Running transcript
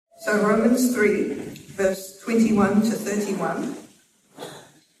So Romans 3, verse 21 to 31.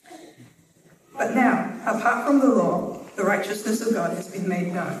 But now, apart from the law, the righteousness of God has been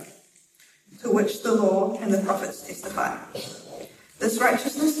made known, to which the law and the prophets testify. This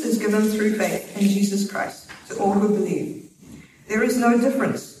righteousness is given through faith in Jesus Christ to all who believe. There is no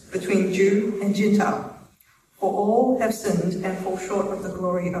difference between Jew and Gentile, for all have sinned and fall short of the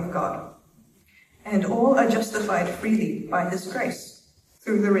glory of God. And all are justified freely by his grace,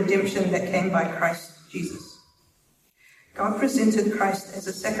 through the redemption that came by Christ Jesus. God presented Christ as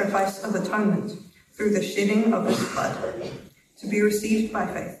a sacrifice of atonement through the shedding of his blood, to be received by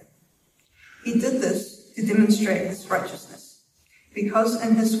faith. He did this to demonstrate his righteousness, because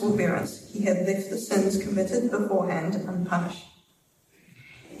in his forbearance he had left the sins committed beforehand unpunished.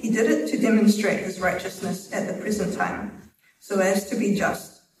 He did it to demonstrate his righteousness at the present time, so as to be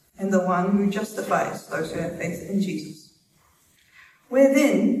just, and the one who justifies those who have faith in Jesus. Where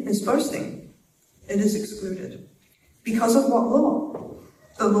then is boasting? It is excluded. Because of what law?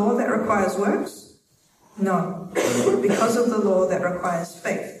 The law that requires works? No, because of the law that requires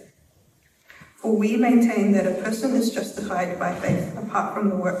faith. For we maintain that a person is justified by faith apart from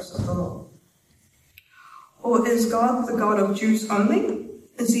the works of the law. Or is God the God of Jews only?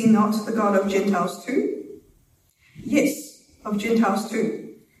 Is he not the God of Gentiles too? Yes, of Gentiles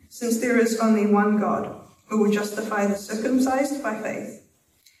too, since there is only one God, who will justify the circumcised by faith,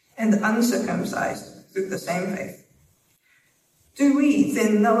 and the uncircumcised through the same faith. Do we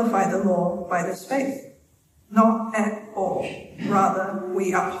then nullify the law by this faith? Not at all. Rather,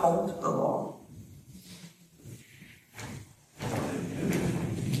 we uphold the law.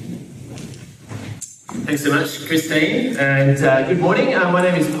 Thanks so much, Christine, and good morning. My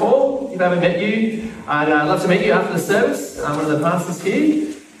name is Paul. If I haven't met you, I'd love to meet you after the service. I'm one of the pastors here.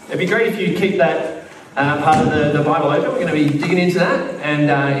 It'd be great if you keep that part of the Bible open. We're going to be digging into that, and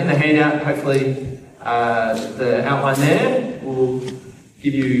in the handout, hopefully, the outline there will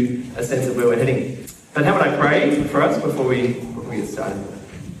give you a sense of where we're heading. But how would I pray for us before we get started?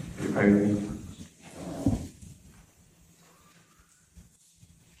 Would you pray with me?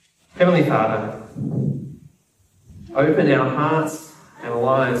 Heavenly Father, open our hearts and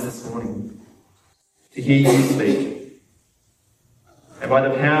lives this morning to hear you speak, and by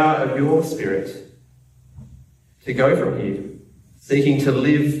the power of your Spirit, to go from here, seeking to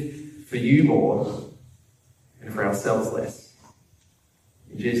live for you more and for ourselves less.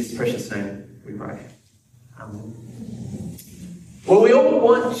 In Jesus' precious name we pray. Amen. Well, we all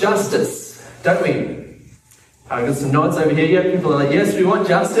want justice, don't we? I've got some nods over here. Yeah, people are like, yes, we want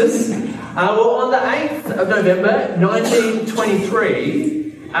justice. Well, on the 8th of November,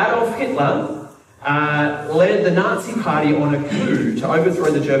 1923, Adolf Hitler led the Nazi party on a coup to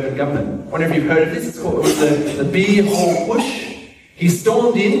overthrow the German government. I wonder if you've heard of this. It was the Beer Hall Push. He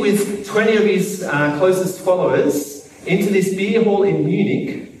stormed in with 20 of his closest followers into this beer hall in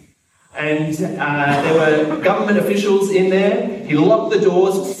Munich. And there were government officials in there. He locked the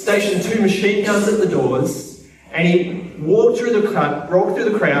doors, stationed 2 machine guns at the doors, and he walked through the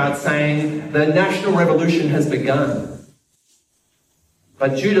crowd saying, "The national revolution has begun."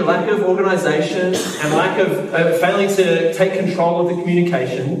 But due to lack of organisation and lack of failing to take control of the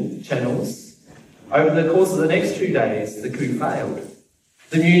communication channels, over the course of the next 2 days, the coup failed.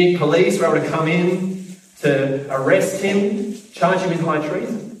 The Munich police were able to come in to arrest him, charge him with high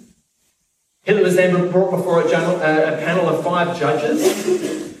treason. Hitler was then brought before a panel of 5 judges.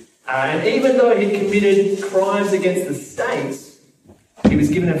 And even though he committed crimes against the state, he was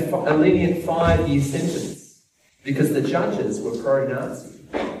given a lenient 5-year sentence because the judges were pro-Nazi.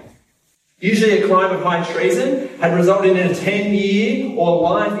 Usually a crime of high treason had resulted in a 10-year or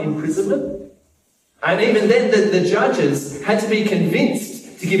life imprisonment. And even then, the judges had to be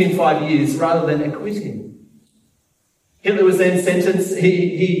convinced to give him 5 years rather than acquit him. Hitler was then sentenced,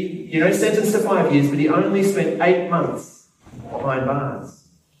 sentenced to 5 years, but he only spent 8 months behind bars.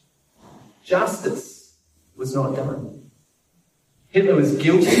 Justice was not done. Hitler was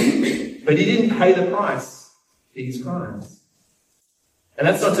guilty, but he didn't pay the price for his crimes. And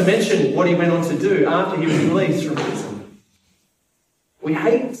that's not to mention what he went on to do after he was released from prison. We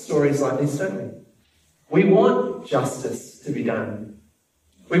hate stories like this, don't we? We want justice to be done.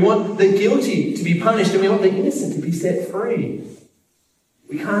 We want the guilty to be punished, and we want the innocent to be set free.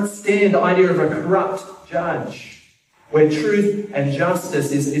 We can't stand the idea of a corrupt judge where truth and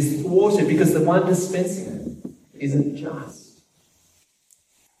justice is thwarted because the one dispensing it isn't just.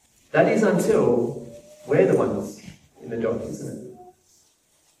 That is until we're the ones in the dock, isn't it?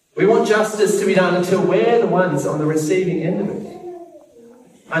 We want justice to be done until we're the ones on the receiving end of it.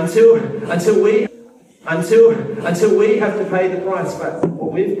 Until we until we have to pay the price for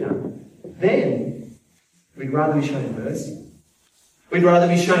what we've done, then we'd rather be shown mercy. We'd rather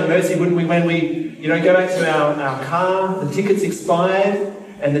be shown mercy, wouldn't we, when we go back to our car, the ticket's expired,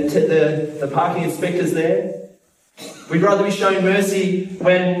 and the parking inspector's there. We'd rather be shown mercy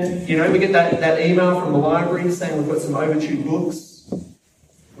when, we get that email from the library saying we've got some overdue books.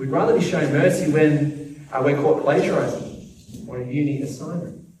 We'd rather be shown mercy when we're caught plagiarising on a uni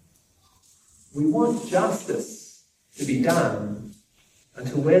assignment. We want justice to be done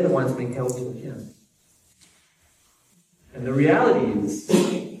until we're the ones being held to account. And the reality is,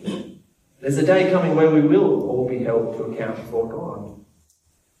 there's a day coming where we will all be held to account before God.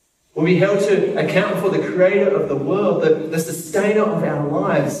 We'll be held to account for the creator of the world, the sustainer of our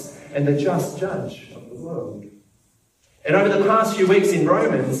lives, and the just judge of the world. And over the past few weeks in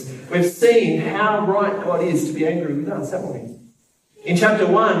Romans, we've seen how right God is to be angry with us, haven't we? In chapter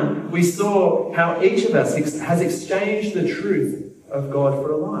 1, we saw how each of us has exchanged the truth of God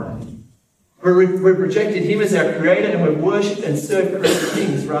for a lie. We've rejected him as our creator, and we've worshipped and served created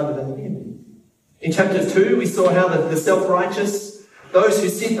things rather than him. In chapter 2, we saw how the self-righteous, those who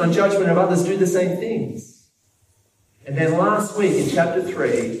sit on judgment of others, do the same things. And then last week in chapter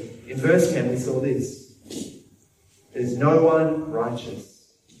 3, in verse 10, we saw this. There's no one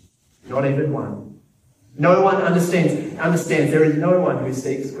righteous, not even one. No one understands. There is no one who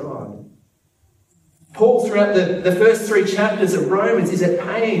seeks God. Paul, throughout the first 3 chapters of Romans, is at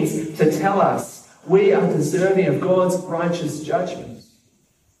pains to tell us we are deserving of God's righteous judgment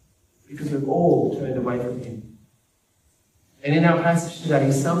because we've all turned away from him. And in our passage today,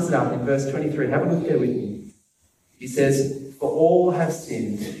 he sums it up in verse 23. Have a look there with me. He says, "For all have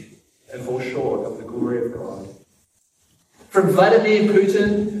sinned and fall short of the glory of God." From Vladimir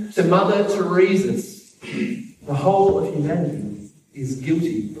Putin to Mother Teresa, the whole of humanity is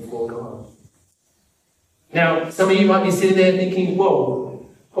guilty before God. Now, some of you might be sitting there thinking, whoa,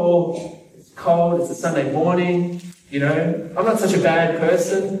 Paul, it's cold, it's a Sunday morning, I'm not such a bad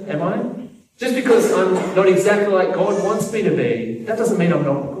person, am I? Just because I'm not exactly like God wants me to be, that doesn't mean I'm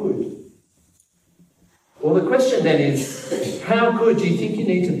not good. Well, the question then is, how good do you think you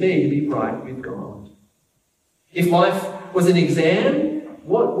need to be right with God? If life was an exam,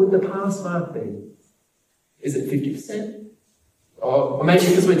 what would the pass mark be? Is it 50%? Or maybe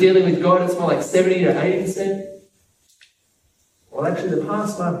because we're dealing with God, it's more like 70 to 80%? Well, actually, the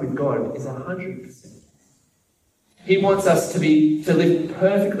pass mark with God is 100%. He wants us to live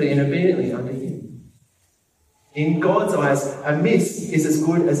perfectly and obediently under him. In God's eyes, a miss is as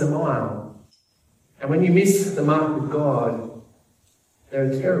good as a mile. And when you miss the mark with God, there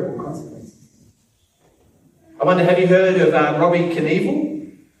are terrible consequences. I wonder, have you heard of Robbie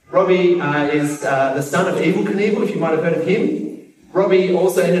Knievel? Robbie is the son of Evel Knievel, if you might have heard of him. Robbie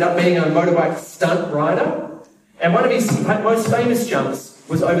also ended up being a motorbike stunt rider. And one of his most famous jumps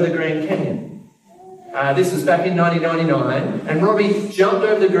was over the Grand Canyon. This was back in 1999. And Robbie jumped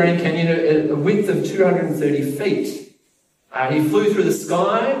over the Grand Canyon at a width of 230 feet. He flew through the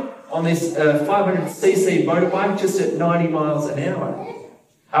sky on this 500cc motorbike just at 90 miles an hour.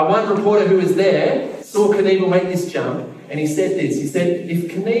 One reporter who was there saw Knievel make this jump, and he said this. He said,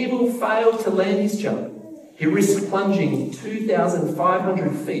 if Knievel failed to land his jump, he risked plunging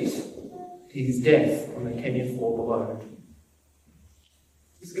 2,500 feet to his death on the canyon floor below.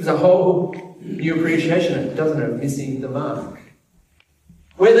 This gives a whole new appreciation, doesn't it, of missing the mark.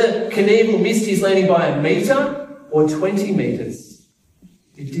 Whether Knievel missed his landing by a metre or 20 metres,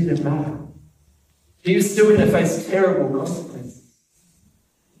 it didn't matter. He was still going to face terrible consequences.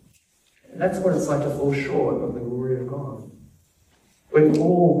 And that's what it's like to fall short of the glory of God. We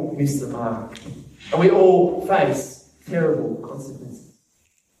all miss the mark. And we all face terrible consequences.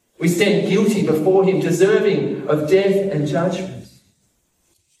 We stand guilty before him, deserving of death and judgment.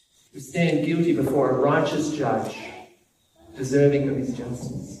 We stand guilty before a righteous judge, deserving of his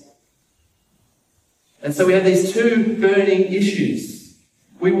justice. And so we have these 2 burning issues.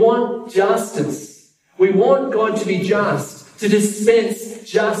 We want justice. We want God to be just, to dispense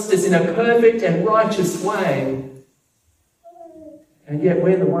justice in a perfect and righteous way. And yet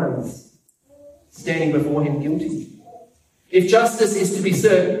we're the ones standing before him guilty. If justice is to be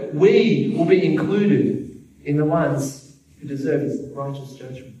served, we will be included in the ones who deserve his righteous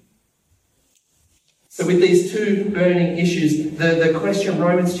judgment. So with these 2 burning issues, the question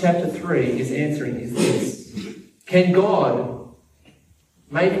Romans chapter 3 is answering is this. Can God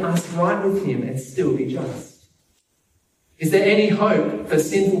make us right with him and still be just? Is there any hope for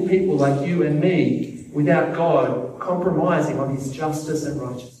sinful people like you and me without God compromising on his justice and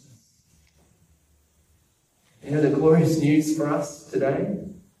righteousness? You know the glorious news for us today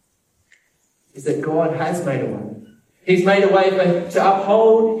is that God has made a way. He's made a way to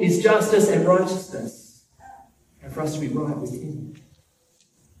uphold his justice and righteousness, and for us to be right with him.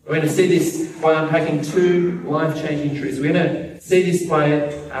 We're going to see this by unpacking two life-changing truths. We're going to see this by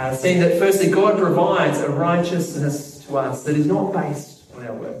seeing that firstly, God provides a righteousness to us that is not based on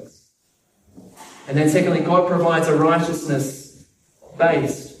our works. And then secondly, God provides a righteousness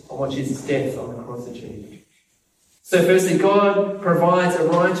based on what Jesus' death on the cross achieved. So firstly, God provides a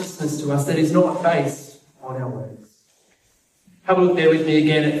righteousness to us that is not based on our works. Have a look there with me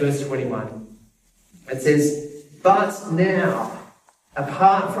again at verse 21. It says, "But now,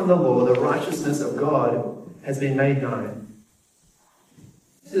 apart from the law, the righteousness of God has been made known."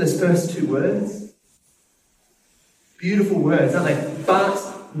 See those first two words? Beautiful words, aren't they?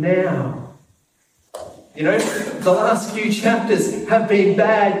 But now. You know, the last few chapters have been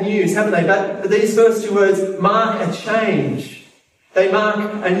bad news, haven't they? But these first two words mark a change. They mark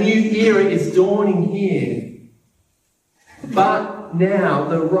a new era is dawning here. But now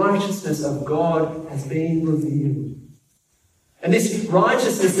the righteousness of God has been revealed. And this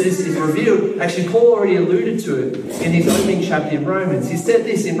righteousness that is revealed, actually Paul already alluded to it in his opening chapter in Romans. He said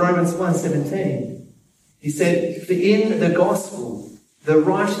this in Romans 1:17. He said, "For in the gospel, the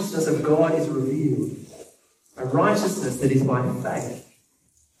righteousness of God is revealed. A righteousness that is by faith."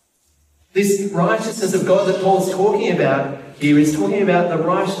 This righteousness of God that Paul's talking about here is talking about the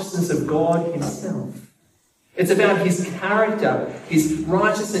righteousness of God himself. It's about his character, his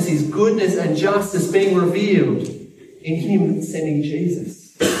righteousness, his goodness and justice being revealed in him sending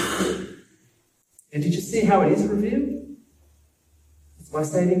Jesus. And did you see how it is revealed? It's by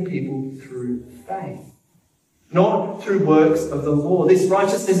saving people through faith, not through works of the law. This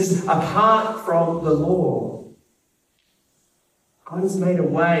righteousness is apart from the law. God has made a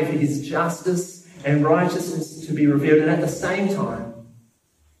way for his justice and righteousness to be revealed, and at the same time,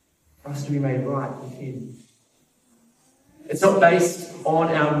 for us to be made right with him. It's not based on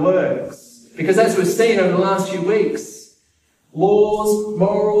our works, because as we've seen over the last few weeks, laws,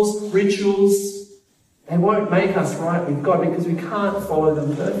 morals, rituals, they won't make us right with God because we can't follow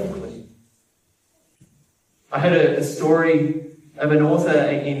them perfectly. I heard a story of an author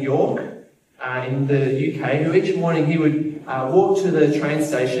in York, in the UK, who each morning he would walk to the train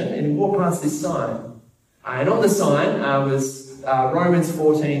station and walk past this sign. And on the sign was Romans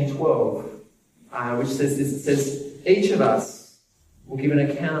 14:12, which says this. It says, "Each of us will give an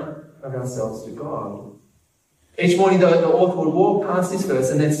account of ourselves to God." Each morning the author would walk past this verse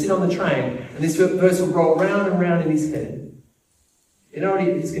and then sit on the train, and this verse would roll round and round in his head. You know what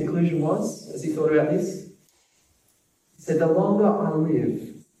his conclusion was as he thought about this? He said, "The longer I live,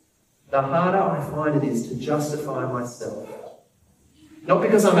 the harder I find it is to justify myself. Not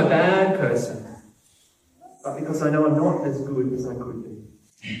because I'm a bad person, but because I know I'm not as good as I could be."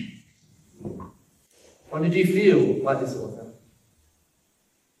 When did you feel like this author?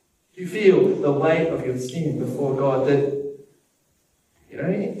 Do you feel the weight of your sin before God that, you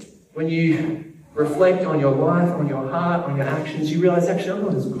know, when you reflect on your life, on your heart, on your actions, you realise actually I'm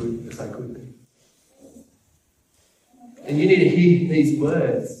not as good as I could be? And you need to hear these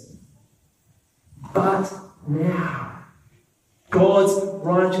words. But now, God's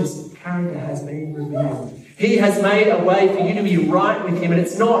righteous character has been revealed. He has made a way for you to be right with him, and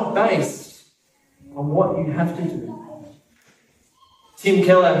it's not based on what you have to do. Tim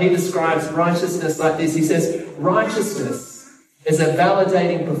Keller, he describes righteousness like this. He says, righteousness is a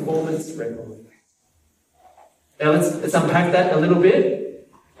validating performance record. Now let's unpack that a little bit.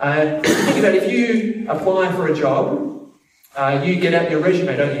 Think about if you apply for a job, you get out your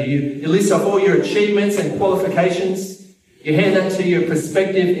resume, don't you? You list off all your achievements and qualifications. You hand that to your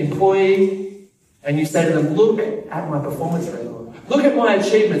prospective employee, and you say to them, "Look at my performance record. Look at my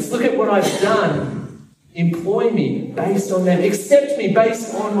achievements. Look at what I've done. Employ me based on them. Accept me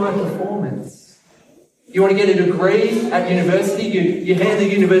based on my performance." You want to get a degree at university? You hand the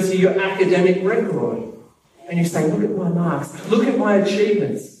university your academic record. And you say, "Look at my marks. Look at my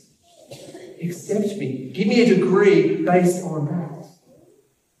achievements. Accept me. Give me a degree based on that."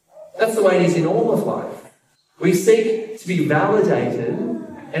 That's the way it is in all of life. We seek to be validated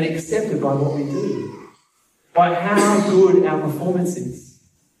and accepted by what we do, by how good our performance is.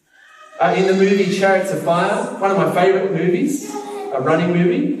 In the movie Chariots of Fire, one of my favourite movies, a running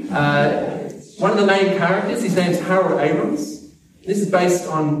movie, one of the main characters, his name's Harold Abrams. This is based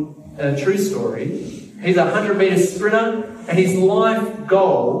on a true story. He's a 100-metre sprinter, and his life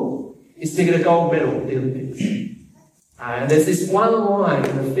goal is to get a gold medal at the Olympics. And there's this one line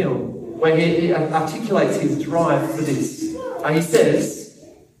in the film where he articulates his drive for this. He says,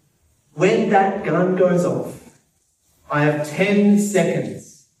 "When that gun goes off, I have 10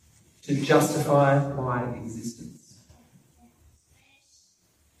 seconds to justify my existence.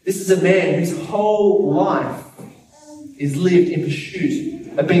 This is a man whose whole life is lived in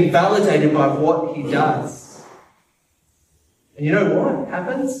pursuit of being validated by what he does. And you know what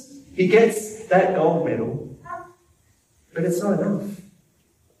happens? He gets that gold medal, but it's not enough.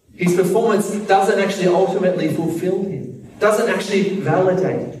 His performance doesn't actually ultimately fulfill him, doesn't actually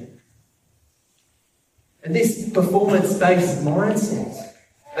validate him. And this performance-based mindset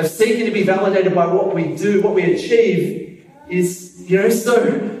of seeking to be validated by what we do, what we achieve, is,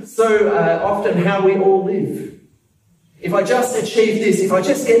 so often how we all live. If I just achieve this, if I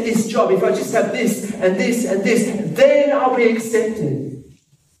just get this job, if I just have this and this and this, then I'll be accepted.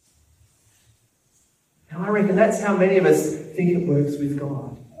 And I reckon that's how many of us think it works with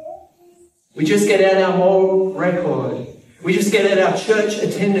God. We just get out our moral record. We just get out our church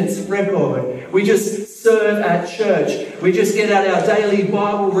attendance record. We just serve at church. We just get out our daily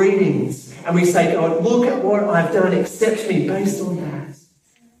Bible readings. And we say, God, look at what I've done. Accept me based on that.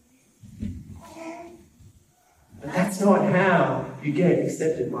 But that's not how you get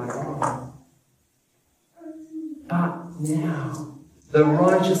accepted by God. But now, the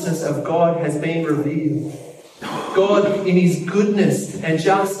righteousness of God has been revealed. God, in his goodness and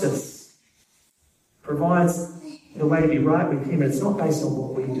justice, provides the way to be right with him. And it's not based on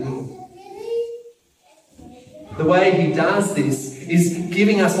what we do. The way he does this is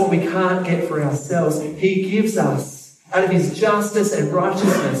giving us what we can't get for ourselves. He gives us, out of his justice and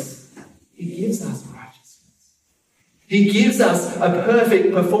righteousness, he gives us righteousness. He gives us a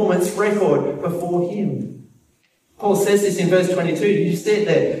perfect performance record before him. Paul says this in verse 22. Did you see it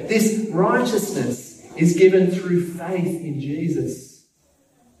there? This righteousness is given through faith in Jesus.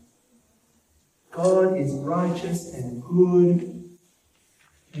 God is righteous and good,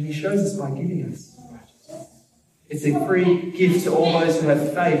 and he shows us by giving us righteousness. It's a free gift to all those who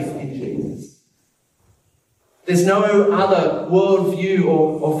have faith in Jesus. There's no other worldview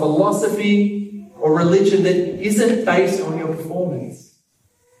or philosophy or religion that isn't based on your performance,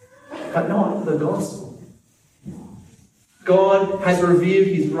 but not the gospel. God has revealed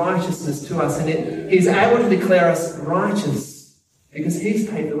his righteousness to us, and he's able to declare us righteous because he's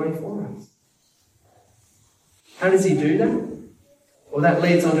paved the way for us. How does he do that? Well, that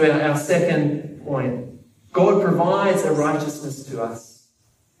leads on to our second point. God provides a righteousness to us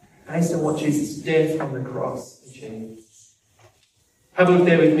based on what Jesus' death on the cross achieved. Have a look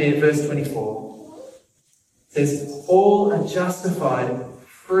there with me at verse 24. It says, all are justified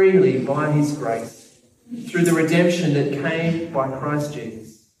freely by his grace through the redemption that came by Christ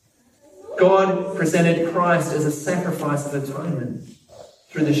Jesus. God presented Christ as a sacrifice of atonement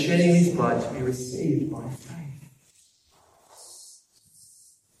through the shedding of his blood to be received by faith.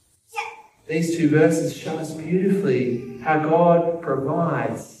 These two verses show us beautifully how God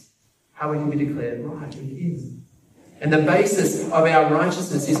provides how we can be declared right in him. And the basis of our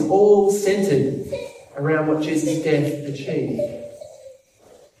righteousness is all centered around what Jesus' death achieved.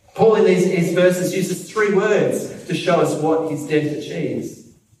 Paul in these verses uses three words to show us what his death achieves.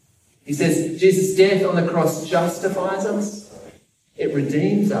 He says, Jesus' death on the cross justifies us, it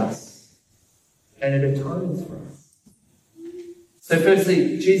redeems us, and it atones for us. So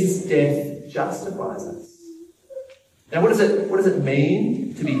firstly, Jesus' death justifies us. Now what does it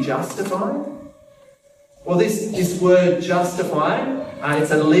mean to be justified? Well, this word justified,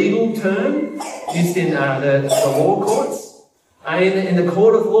 it's a legal term used in the law courts. In the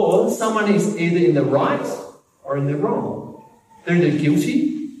court of law, someone is either in the right or in the wrong. They're either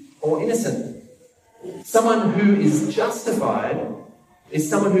guilty or innocent. Someone who is justified is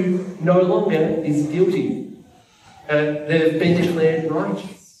someone who no longer is guilty. They've been declared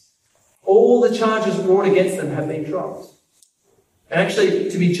righteous. All the charges brought against them have been dropped. And actually,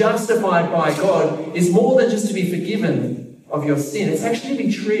 to be justified by God is more than just to be forgiven of your sin. It's actually to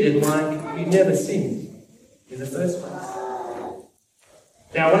be treated like you never sinned in the first place.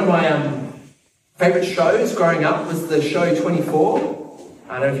 Now, one of my favourite shows growing up was the show 24.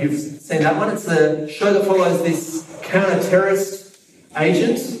 I don't know if you've seen that one. It's the show that follows this counter-terrorist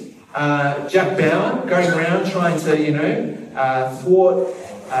agent, Jack Bauer, going around trying to, thwart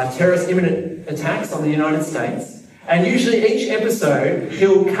terrorist imminent attacks on the United States. And usually each episode,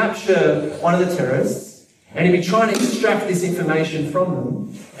 he'll capture one of the terrorists and he'll be trying to extract this information from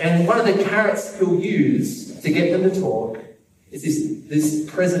them. And one of the carrots he'll use to get them to talk is this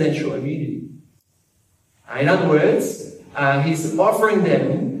presidential immunity. In other words, he's offering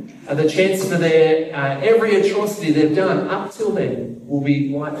them the chance for their every atrocity they've done up till then will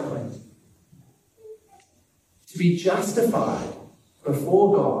be wiped clean. To be justified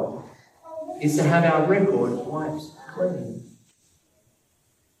before God is to have our record wiped clean.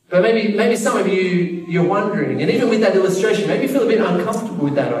 But maybe some of you, you're wondering, and even with that illustration, maybe you feel a bit uncomfortable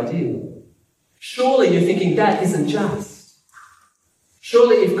with that idea. Surely you're thinking that isn't just.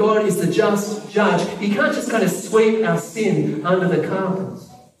 Surely if God is the just judge, he can't just kind of sweep our sin under the carpet.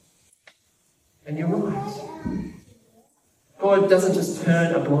 And you're right. God doesn't just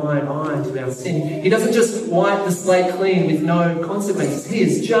turn a blind eye to our sin. He doesn't just wipe the slate clean with no consequences. He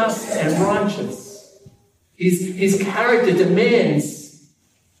is just and righteous. His character demands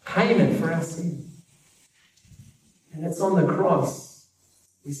payment for our sin. And it's on the cross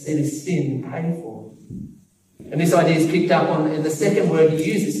we see this sin paid for. And this idea is picked up on in the second word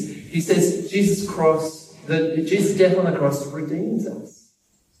he uses. He says Jesus' death on the cross redeems us.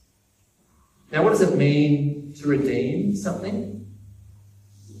 Now, what does it mean to redeem something?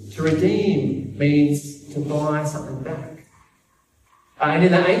 To redeem means to buy something back. And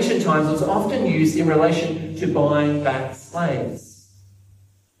in the ancient times, it was often used in relation to buying back slaves.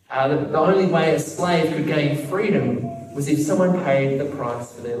 The only way a slave could gain freedom was if someone paid the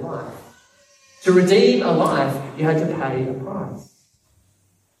price for their life. To redeem a life, you had to pay a price.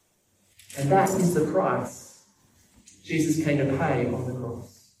 And that is the price Jesus came to pay on the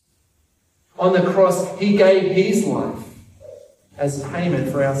cross. On the cross, he gave his life as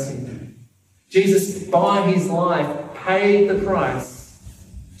payment for our sin. Jesus, by his life, paid the price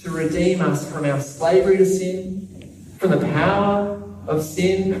to redeem us from our slavery to sin, from the power of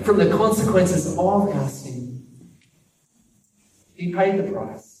sin, from the consequences of our sin. He paid the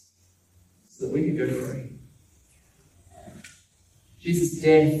price so that we could go free. Jesus'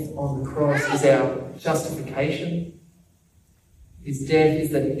 death on the cross is our justification. His death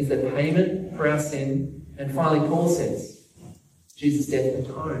is the payment for our sin. And finally, Paul says, Jesus' death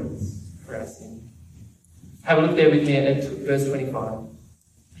atones for our sin. Have a look there with me at verse 25.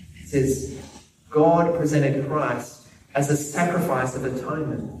 It says, God presented Christ as a sacrifice of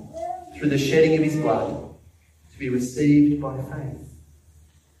atonement through the shedding of his blood to be received by faith.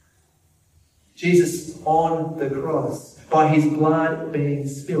 Jesus on the cross, by his blood being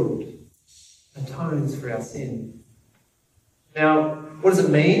spilled, atones for our sin. Now, what does it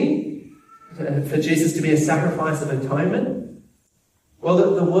mean for Jesus to be a sacrifice of atonement?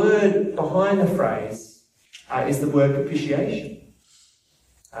 Well, the word behind the phrase is the word propitiation.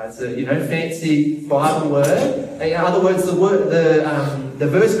 It's a fancy Bible word. In other words, the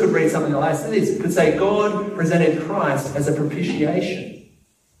verse could read something like this. It could say, God presented Christ as a propitiation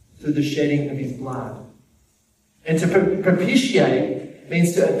through the shedding of his blood. And to propitiate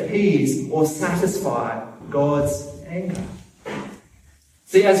means to appease or satisfy God's anger.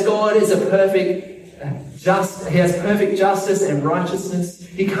 See, as God is he has perfect justice and righteousness,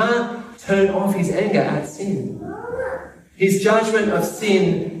 he can't turn off his anger at sin. His judgment of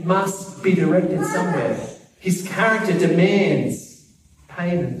sin must be directed somewhere. His character demands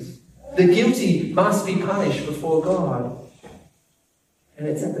payment. The guilty must be punished before God. And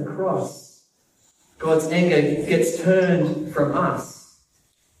it's at the cross. God's anger gets turned from us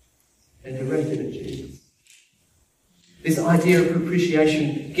and directed at Jesus. This idea of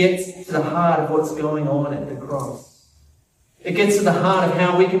propitiation gets to the heart of what's going on at the cross. It gets to the heart of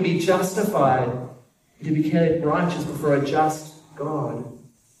how we can be justified and to be declared righteous before a just God.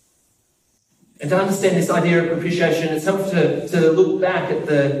 And to understand this idea of propitiation, it's helpful to look back at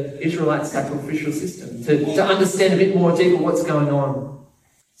the Israelite sacrificial system, to understand a bit more deeper what's going on.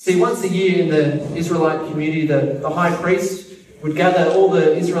 See, once a year in the Israelite community, the high priest would gather all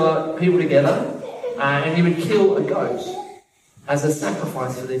the Israelite people together and he would kill a goat as a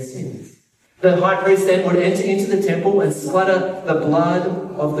sacrifice for their sins. The high priest then would enter into the temple and splatter the blood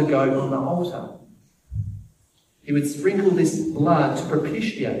of the goat on the altar. He would sprinkle this blood to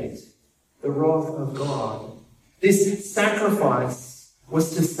propitiate the wrath of God. This sacrifice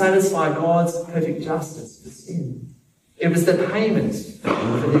was to satisfy God's perfect justice for sin. It was the payment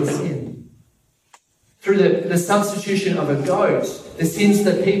for their sin. Through the substitution of a goat, the sins of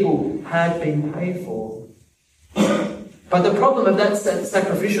the people had been paid for. But the problem of that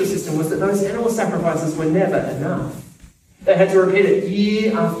sacrificial system was that those animal sacrifices were never enough. They had to repeat it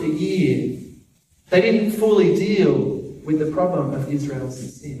year after year. They didn't fully deal with the problem of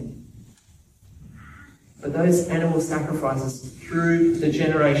Israel's sin. But those animal sacrifices through the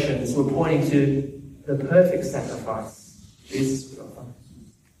generations were pointing to the perfect sacrifice Jesus would offer.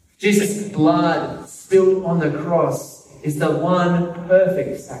 Jesus' blood spilled on the cross is the one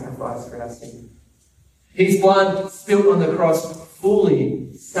perfect sacrifice for our sin. His blood spilled on the cross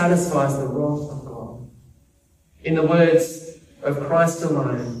fully satisfies the wrath of God. In the words of Christ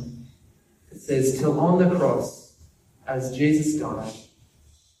alone, it says, till on the cross, as Jesus died,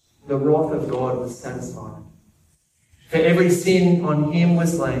 the wrath of God was satisfied. For every sin on him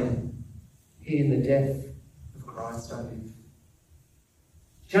was laid. He in the death of Christ I live. Do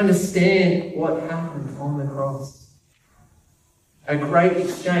you understand what happened on the cross? A great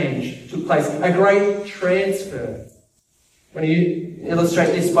exchange took place. A great transfer. When you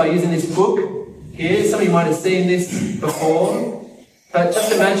illustrate this by using this book here, some of you might have seen this before, but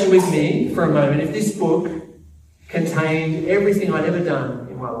just imagine with me for a moment if this book contained everything I'd ever done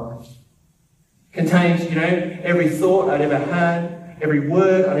in my life. Contained, every thought I'd ever had, every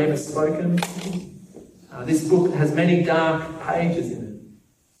word I'd ever spoken. This book has many dark pages in it,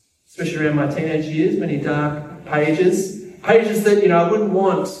 especially around my teenage years, many dark pages. Pages that, I wouldn't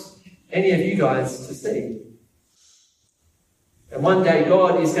want any of you guys to see. And one day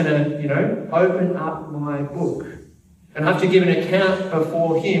God is going to, open up my book and have to give an account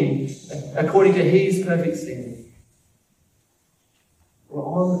before him according to his perfect standard. Well,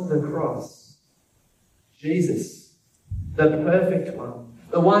 on the cross, Jesus, the perfect one,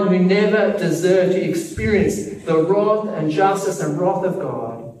 the one who never deserved to experience the wrath and justice and wrath of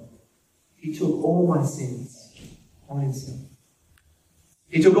God, he took all my sins on himself.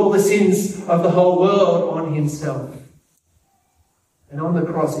 He took all the sins of the whole world on himself. And on the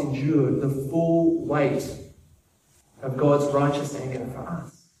cross endured the full weight of God's righteous anger for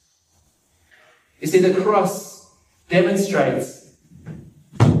us. You see, the cross demonstrates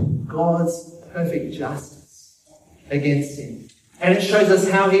God's perfect justice against sin. And it shows us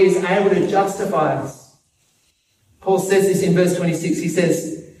how he is able to justify us. Paul says this in verse 26. He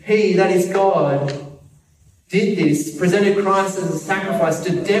says, he, that is God, did this, presented Christ as a sacrifice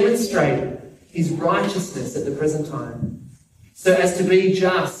to demonstrate his righteousness at the present time, so as to be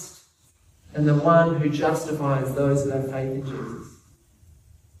just and the one who justifies those who have faith in Jesus.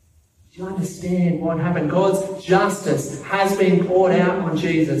 Do you understand what happened? God's justice has been poured out on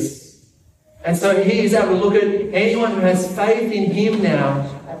Jesus. And so he is able to look at anyone who has faith in him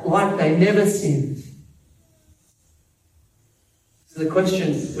now like they never sinned. So the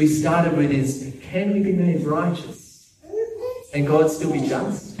question we started with is, can we be made righteous and God still be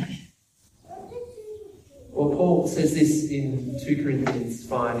just? Well, Paul says this in 2 Corinthians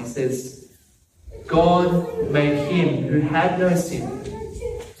 5. He says, God made him who had no sin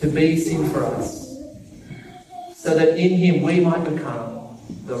to be sin for us, so that in him we might become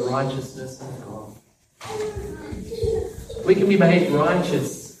the righteousness of God. We can be made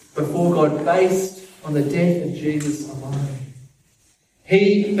righteous before God based on the death of Jesus alone.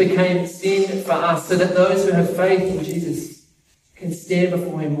 He became sin for us so that those who have faith in Jesus can stand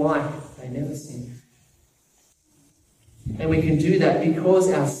before him like they never sinned. And we can do that because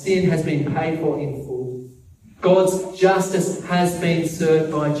our sin has been paid for in full. God's justice has been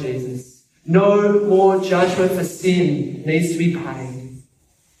served by Jesus. No more judgment for sin needs to be paid.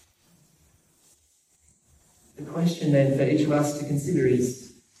 The question then for each of us to consider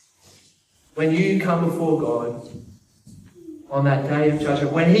is, when you come before God on that day of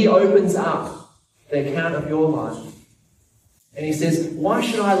judgment, when he opens up the account of your life and he says, why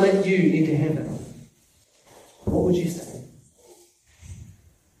should I let you into heaven? What would you say?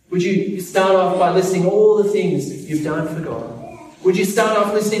 Would you start off by listing all the things you've done for God? Would you start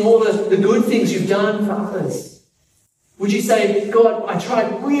off listing all the good things you've done for others? Would you say, God, I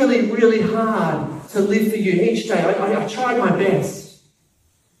tried really, really hard to live for you each day. I tried my best.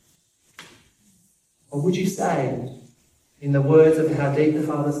 Or would you say, in the words of How Deep the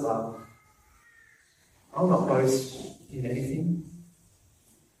Father's Love, I'll not boast in anything.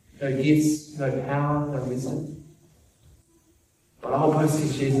 No gifts, no power, no wisdom. But I'll boast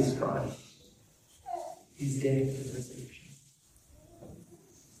in Jesus Christ, his death and resurrection.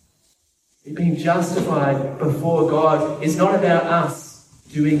 Being justified before God is not about us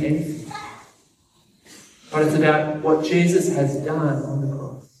doing anything, but it's about what Jesus has done on the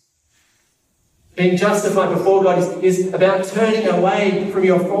cross. Being justified before God is about turning away from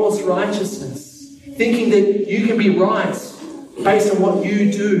your false righteousness, thinking that you can be right based on what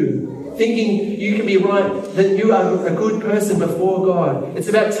you do, thinking you can be right, that you are a good person before God. It's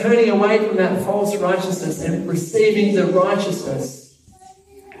about turning away from that false righteousness and receiving the righteousness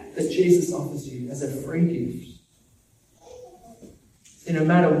that Jesus offers you as a free gift. So no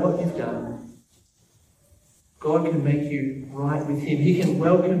matter what you've done, God can make you right with him. He can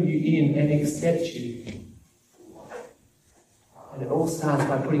welcome you in and accept you. And it all starts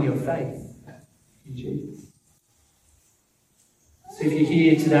by putting your faith in Jesus. So if you're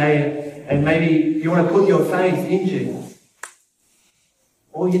here today and maybe you want to put your faith in Jesus,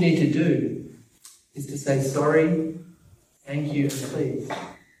 all you need to do is to say sorry, thank you, and please.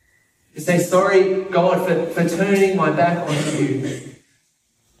 To say sorry, God, for turning my back on you.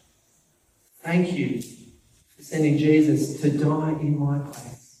 Thank you for sending Jesus to die in my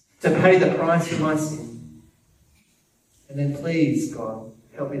place, to pay the price for my sin. And then please, God,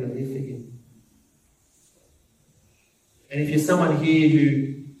 help me to live for him. And if you're someone here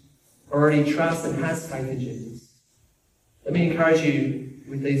who already trusts and has faith in Jesus, let me encourage you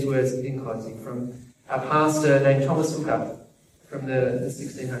with these words in closing from a pastor named Thomas Hooker from the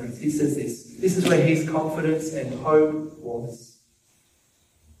 1600s. He says this. This is where his confidence and hope was.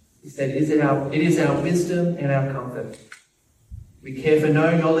 He said, it is our wisdom and our comfort. We care for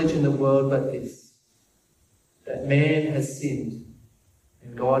no knowledge in the world but this, that man has sinned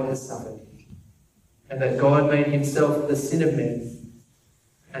and God has suffered, and that God made himself the sin of men,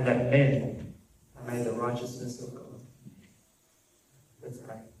 and that men are made the righteousness of God. Let's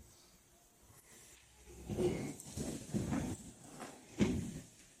pray.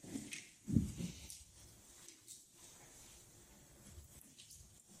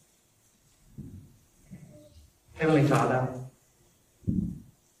 Heavenly Father,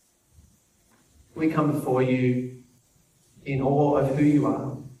 we come before you in awe of who you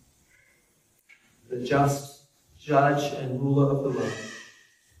are, the just judge and ruler of the world.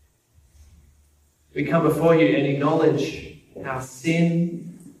 We come before you and acknowledge our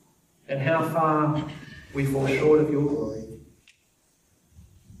sin and how far we fall short of your glory.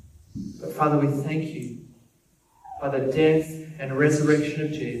 But Father, we thank you by the death and resurrection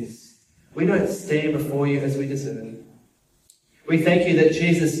of Jesus. We don't stand before you as we deserve. We thank you that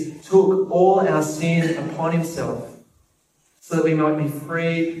Jesus took all our sin upon himself so that we might be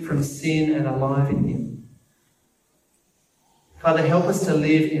freed from sin and alive in him. Father, help us to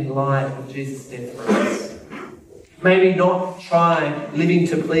live in light of Jesus' death for us. May we not try living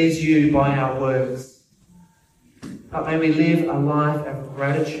to please you by our works, but may we live a life of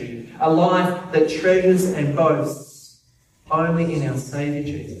gratitude, a life that treasures and boasts only in our Saviour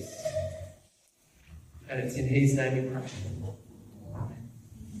Jesus. And it's in his name we pray. Amen.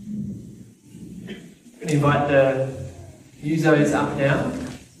 I'm going to invite the musos up now,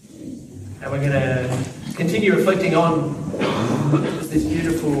 and we're going to continue reflecting on just this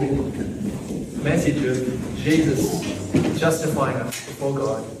beautiful message of Jesus justifying us before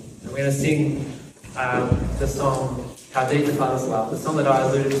God. And we're going to sing the song, How Deep the Father's Love, the song that I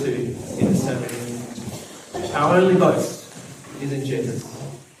alluded to in the sermon. Our only boast is in Jesus.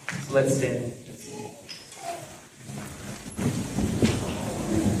 So let's stand.